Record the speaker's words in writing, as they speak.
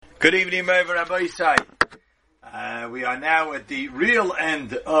Good evening, Rabbi Isai. We are now at the real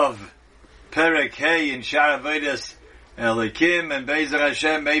end of Perek Hey in Shara Vedas Elikim, and Be'ezer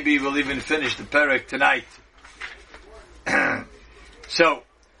Hashem, maybe we'll even finish the Perek tonight. So,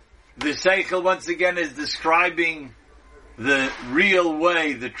 the Seichel once again is describing the real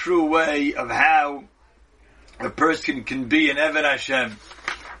way, the true way of how a person can be an Eved Hashem.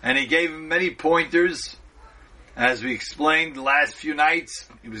 And he gave him many pointers. As we explained the last few nights,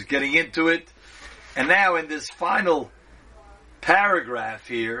 he was getting into it. And now in this final paragraph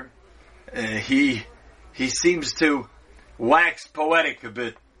here, he seems to wax poetic a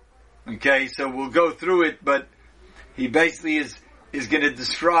bit. Okay, so we'll go through it, but he basically is going to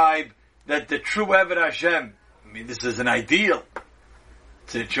describe that the true Eved Hashem, I mean, this is an ideal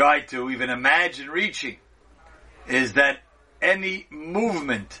to try to even imagine reaching, is that any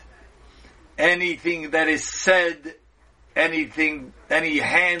movement, anything that is said, anything, any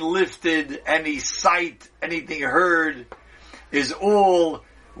hand lifted, any sight, anything heard, is all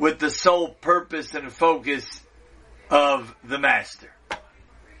with the sole purpose and focus of the Master.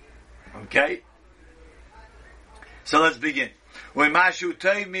 Okay? So let's begin. In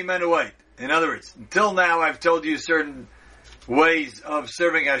other words, until now I've told you certain ways of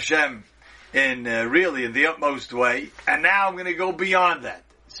serving Hashem in really in the utmost way, and now I'm going to go beyond that.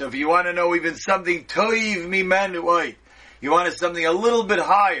 So if you want to know even something toiv mimenuay, you want something a little bit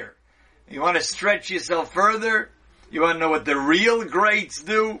higher, you want to stretch yourself further, you want to know what the real greats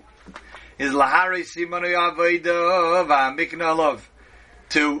do, is lahari simanu avodah v'amikna love,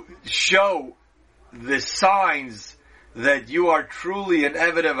 to show the signs that you are truly an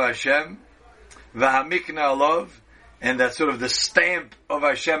Eved of Hashem, v'amikna love, and that sort of the stamp of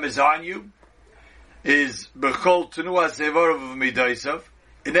Hashem is on you, is b'chol tenuas evarov midaisav,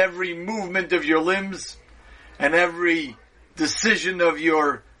 in every movement of your limbs, and every decision of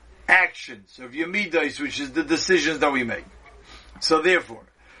your actions, of your midas, which is the decisions that we make. So therefore,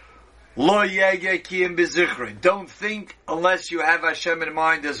 lo yege kiyim bezichre, don't think unless you have Hashem in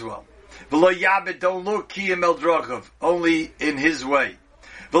mind as well. V'lo yabed, don't look kiyim el drachov, only in His way.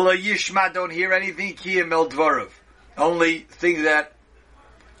 V'lo yishma, don't hear anything kiyim el dvarav, only things that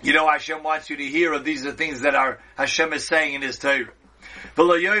Hashem wants you to hear, or these are things that Hashem is saying in His Torah.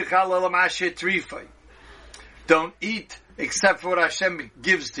 Don't eat except for what Hashem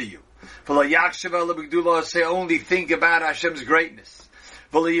gives to you. Only think about Hashem's greatness.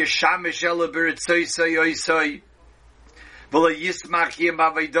 Only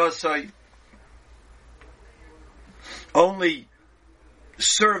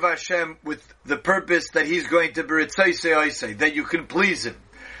serve Hashem with the purpose that He's going to that you can please Him.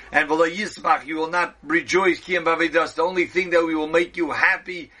 And you will not rejoice. The only thing that we will make you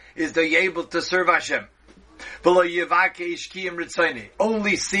happy is that you're able to serve Hashem.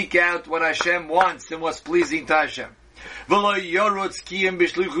 Only seek out what Hashem wants and what's pleasing to Hashem.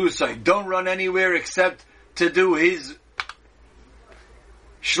 Don't run anywhere except to do His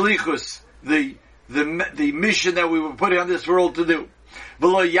shlichus, the mission that we were put on this world to do.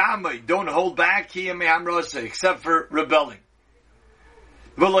 Don't hold back except for rebelling.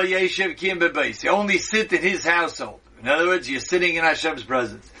 Only sit in His household. In other words, you're sitting in Hashem's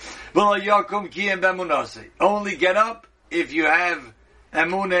presence. Only get up if you have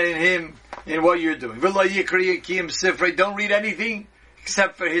emunah in Him, in what you're doing. Don't read anything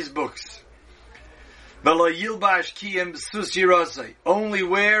except for His books. Only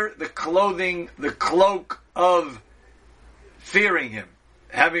wear the clothing, the cloak of fearing Him,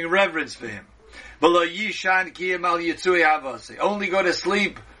 having reverence for Him. Only go to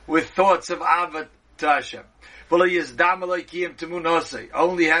sleep with thoughts of Avat to Hashem. Only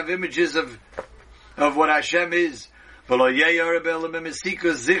have images of what Hashem is. Only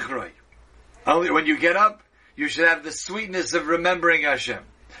when you get up, you should have the sweetness of remembering Hashem.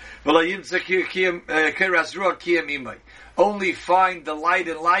 Only find the light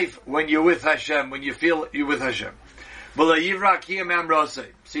in life when you're with Hashem, when you feel you're with Hashem.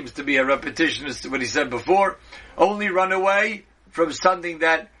 Seems to be a repetition of what he said before. Only run away from something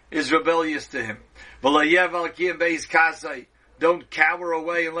that is rebellious to Him. Don't cower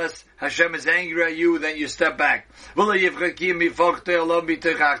away unless Hashem is angry at you, then you step back.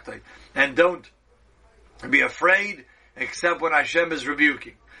 And don't be afraid except when Hashem is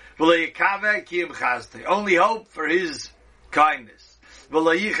rebuking. Only hope for His kindness.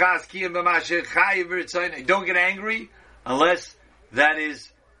 Don't get angry unless that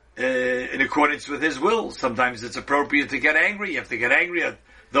is in accordance with His will. Sometimes it's appropriate to get angry. You have to get angry at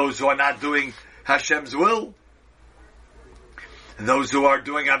those who are not doing Hashem's will. And those who are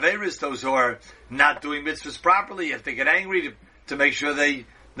doing Averis, those who are not doing mitzvahs properly, you have to get angry to make sure they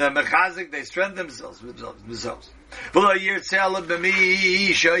The mechazik, they strengthen themselves.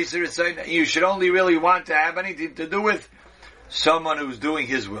 You should only really want to have anything to do with someone who's doing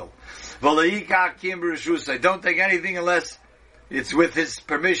his will. Don't take anything unless it's with his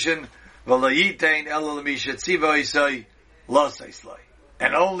permission. And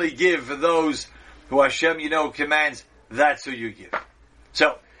only give for those who Hashem, commands. That's who you give.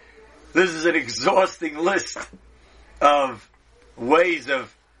 So, this is an exhausting list of ways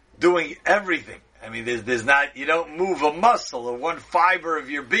of doing everything. I mean, there's not, you don't move a muscle or one fiber of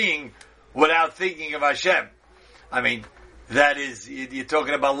your being without thinking of Hashem. I mean, that is, you're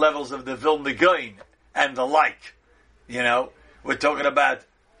talking about levels of the Vilna Gaon and the like. We're talking about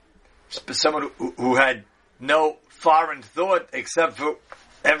someone who had no foreign thought except for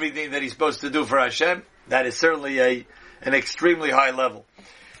everything that he's supposed to do for Hashem. That is certainly an extremely high level.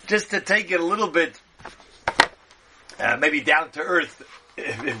 Just to take it a little bit, maybe down to earth,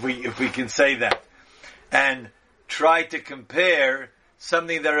 if we can say that, and try to compare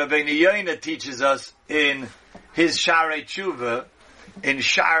something that Rabbeinu Yoina teaches us in his Sharei Tshuva, in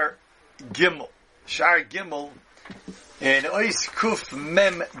Shar Gimel. Shar Gimel, in Ois Kuf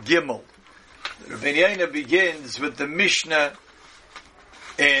Mem Gimel. Rabbeinu Yoina begins with the Mishnah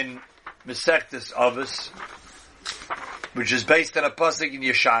in Masechtas Avos, which is based on a pasuk in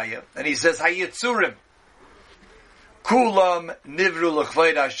Yeshaya, and he says, Hayitzurim, Kulam Nivru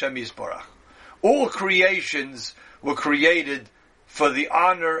L'chved Hashem Yisborach. All creations were created for the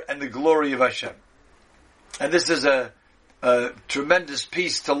honor and the glory of Hashem. And this is a tremendous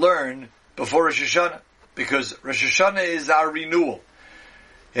piece to learn before Rosh Hashanah, because Rosh Hashanah is our renewal.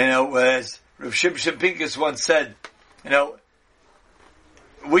 As Rav Shimshon Pincus once said,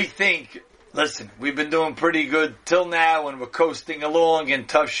 we think, listen, we've been doing pretty good till now, and we're coasting along in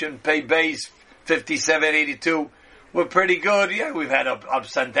Tufshin Pei Beis 5782. We're pretty good. Yeah, we've had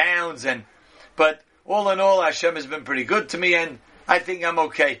ups and downs, but all in all, Hashem has been pretty good to me, and I think I'm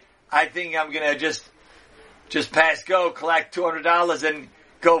okay. I think I'm gonna just pass go, collect $200, and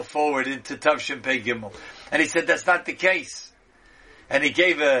go forward into Tufshin Pei Gimel. And he said that's not the case, and he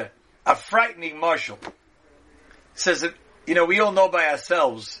gave a frightening marshal. He says that, we all know by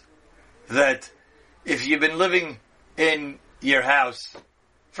ourselves that if you've been living in your house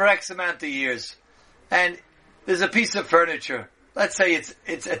for X amount of years, and there's a piece of furniture, let's say it's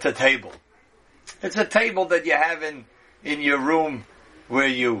a table. It's a table that you have in your room where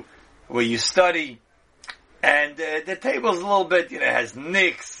you study, and the table's a little bit, has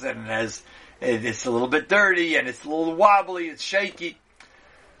nicks, and it's a little bit dirty, and it's a little wobbly, it's shaky,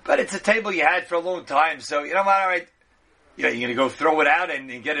 but it's a table you had for a long time, so you know what, alright, you're going to go throw it out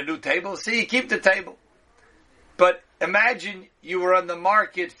and get a new table? See, you keep the table. But imagine you were on the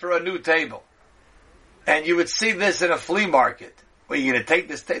market for a new table, and you would see this in a flea market. Well, you're going to take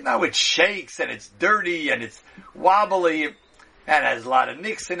this table? No, it shakes, and it's dirty, and it's wobbly, and has a lot of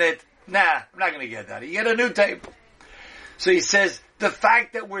nicks in it. Nah, I'm not going to get that. You get a new table. So he says, the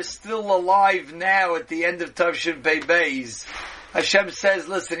fact that we're still alive now at the end of Tavshin Pei Beis, Hashem says,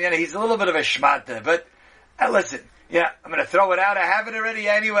 listen, he's a little bit of a shmata, but listen, I'm going to throw it out. I have it already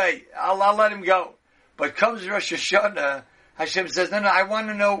anyway. I'll let him go. But comes Rosh Hashanah, Hashem says, no, I want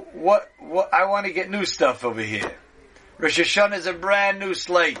to know what I want to get new stuff over here. Rosh Hashanah is a brand new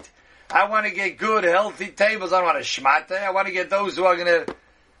slate. I want to get good, healthy tables. I don't want a shmata. I want to get those who are going to,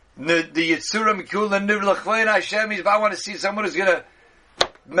 the Yitzurim Kula Nivru L'chved Hashem. I want to see someone who's going to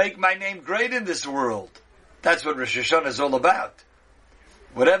make my name great in this world. That's what Rosh Hashanah is all about.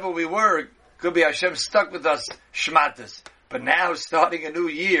 Whatever we were, could be Hashem stuck with us shmatas. But now, starting a new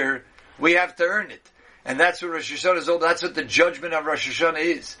year, we have to earn it. And that's what Rosh Hashanah is all about. That's what the judgment of Rosh Hashanah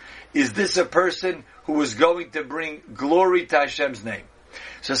is. Is this a person who is going to bring glory to Hashem's name?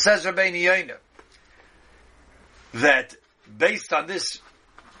 So says Rabbeinu Yoina, that based on this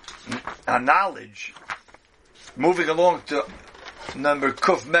knowledge, moving along to number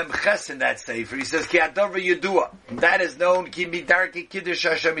Kuf Mem Ches in that sefer, he says, Ki Adover Yedua. That is known, Ki Midarki Kiddush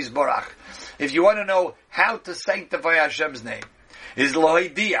Hashem Yisborach. If you want to know how to sanctify Hashem's name, is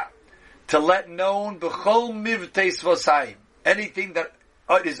Lohidia, to let known B'chol Mivteis Vosayim, anything that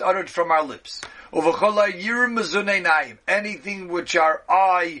is uttered from our lips. Uv'chol Yir Mezuneinayim, anything which our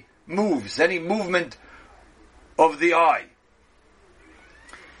eye moves, any movement of the eye.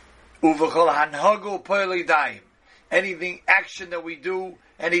 Uv'chol Hanhagu Poelidayim, anything, action that we do,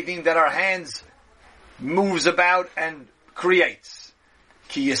 anything that our hands moves about and creates.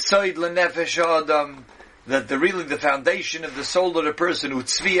 Ki Yesoid L'Nefesh Adam, that really the foundation of the soul of the person,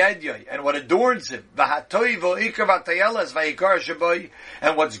 Utzvi Edyoy, and what adorns him,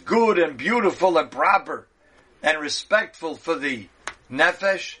 and what's good and beautiful and proper and respectful for the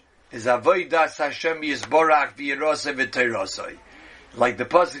Nefesh is avodas Hashem yisborach v'yirosei v'teirosei. Like the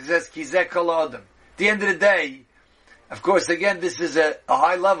pasuk says, Kizeh kol adam. At the end of the day, of course, again, this is a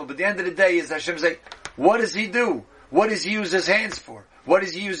high level, but at the end of the day is Hashem saying, what does He do? What does He use His hands for? What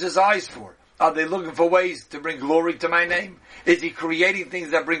does He use His eyes for? Are they looking for ways to bring glory to my name? Is He creating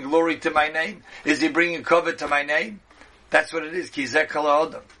things that bring glory to my name? Is He bringing cover to my name? That's what it is. Kizeh kol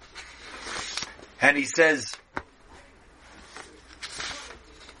adam. And He says,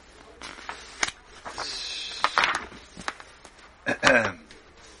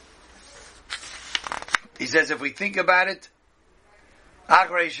 he says, if we think about it,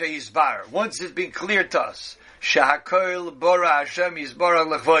 once it's been clear to us, that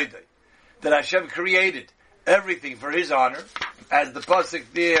Hashem created everything for His honor, as the pasuk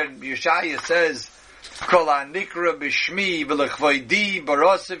there in Yeshaya says,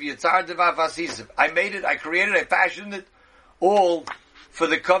 I made it, I created it, I fashioned it, all for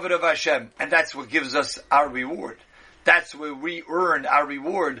the covet of Hashem, and that's what gives us our reward. That's where we earn our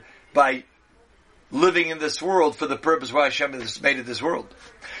reward, by living in this world for the purpose why Hashem has made it this world.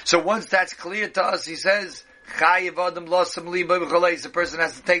 So once that's clear to us, he says, the person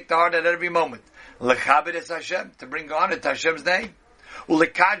has to take the heart at every moment. Hashem, to bring honor to Hashem's name.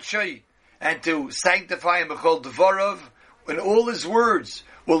 And to sanctify Him in all His words.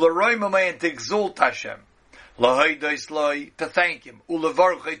 And to exalt Hashem. To thank Him.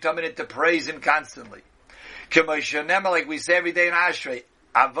 To praise Him constantly. Like we say every day in Ashrei,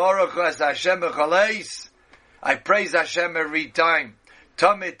 I praise Hashem every time.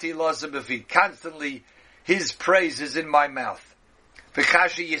 Constantly, His praise is in my mouth. And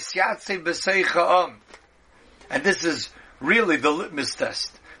this is really the litmus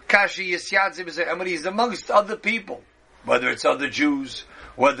test. And when He's amongst other people, whether it's other Jews,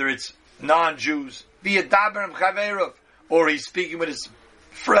 whether it's non-Jews, or He's speaking with His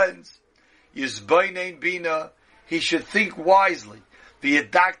friends, he should think wisely. He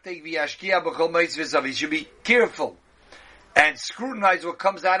should be careful and scrutinize what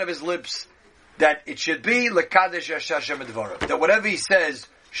comes out of his lips, that it should be that whatever he says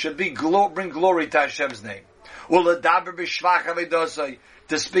should be bring glory to Hashem's name.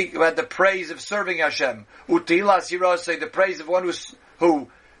 To speak about the praise of serving Hashem, the praise of one who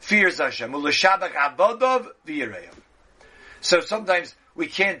fears Hashem. So sometimes we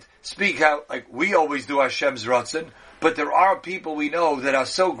can't speak how, like we always do Hashem's Ratzon, but there are people we know that are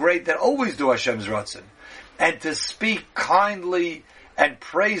so great that always do Hashem's Ratzon. And to speak kindly and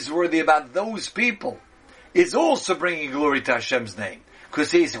praiseworthy about those people is also bringing glory to Hashem's name.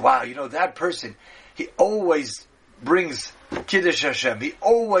 Because he says, wow, that person, he always brings Kiddush Hashem. He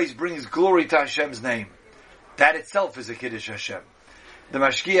always brings glory to Hashem's name. That itself is a Kiddush Hashem. The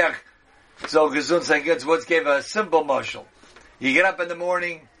Mashkiach, so Gesund Sangetz once gave a simple mashal. You get up in the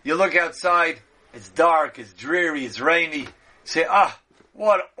morning, you look outside, it's dark, it's dreary, it's rainy. You say,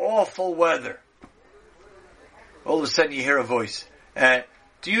 what awful weather. All of a sudden you hear a voice.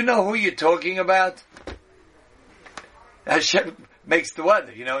 Do you know who you're talking about? Hashem makes the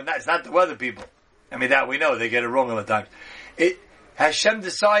weather, it's not the weather people. I mean, that we know, they get it wrong all the time. Hashem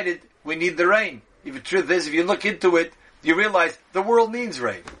decided we need the rain. The truth is, if you look into it, you realize the world needs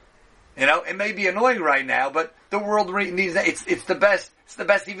rain. It may be annoying right now, but the world needs that. It's the best. It's the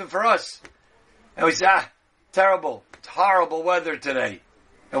best even for us. And we say, terrible. It's horrible weather today.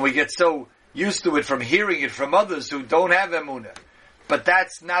 And we get so used to it from hearing it from others who don't have emunah. But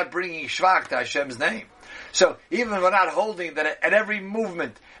that's not bringing shvach to Hashem's name. So even we're not holding that at every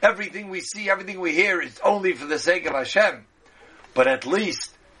movement, everything we see, everything we hear is only for the sake of Hashem. But at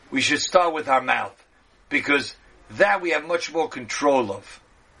least we should start with our mouth. Because that we have much more control of.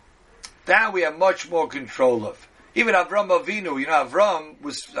 Even Avram Avinu, Avram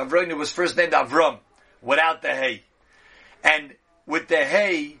was first named Avram, without the hay. And with the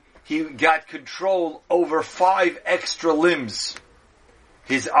hay, he got control over 5 extra limbs.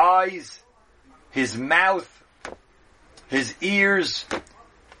 His eyes, his mouth, his ears,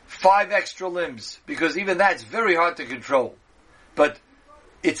 5 extra limbs. Because even that's very hard to control. But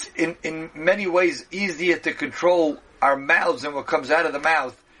it's in many ways easier to control our mouths and what comes out of the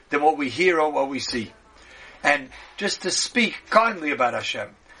mouth than what we hear or what we see. And just to speak kindly about Hashem.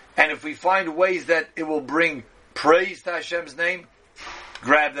 And if we find ways that it will bring praise to Hashem's name,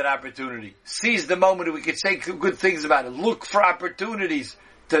 grab that opportunity. Seize the moment that we can say good things about it. Look for opportunities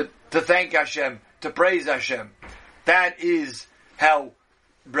to thank Hashem, to praise Hashem. That is how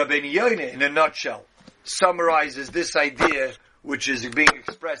Rabbeinu Yonah, in a nutshell, summarizes this idea which is being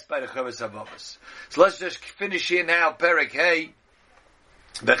expressed by the Chovos HaLevavos. So let's just finish here now, Perek Hey.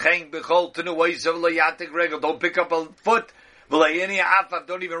 Don't pick up a foot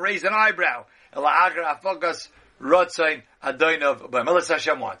Don't even raise an eyebrow. Unless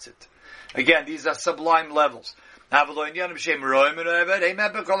Hashem wants it. Again, these are sublime levels. Everything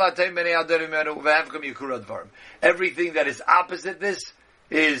that is opposite this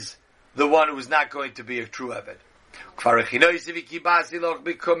is the one who is not going to be a true Eved. So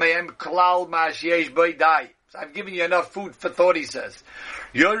I've given you enough food for thought, he says.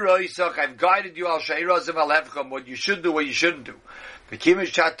 I've guided you, what you should do, what you shouldn't do.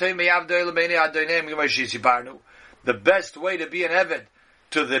 The best way to be an Eved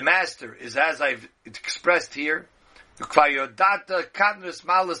to the master is as I've expressed here. And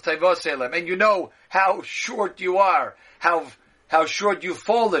you know how short you are, how short you've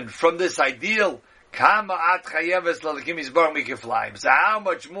fallen from this ideal. So how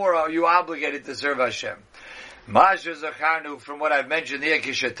much more are you obligated to serve Hashem? From what I've mentioned here,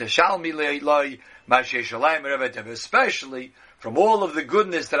 especially from all of the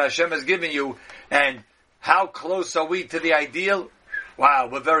goodness that Hashem has given you, and how close are we to the ideal? Wow,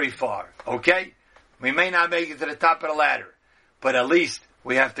 we're very far. Okay? We may not make it to the top of the ladder, but at least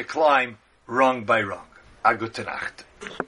we have to climb rung by rung. A gute Nacht.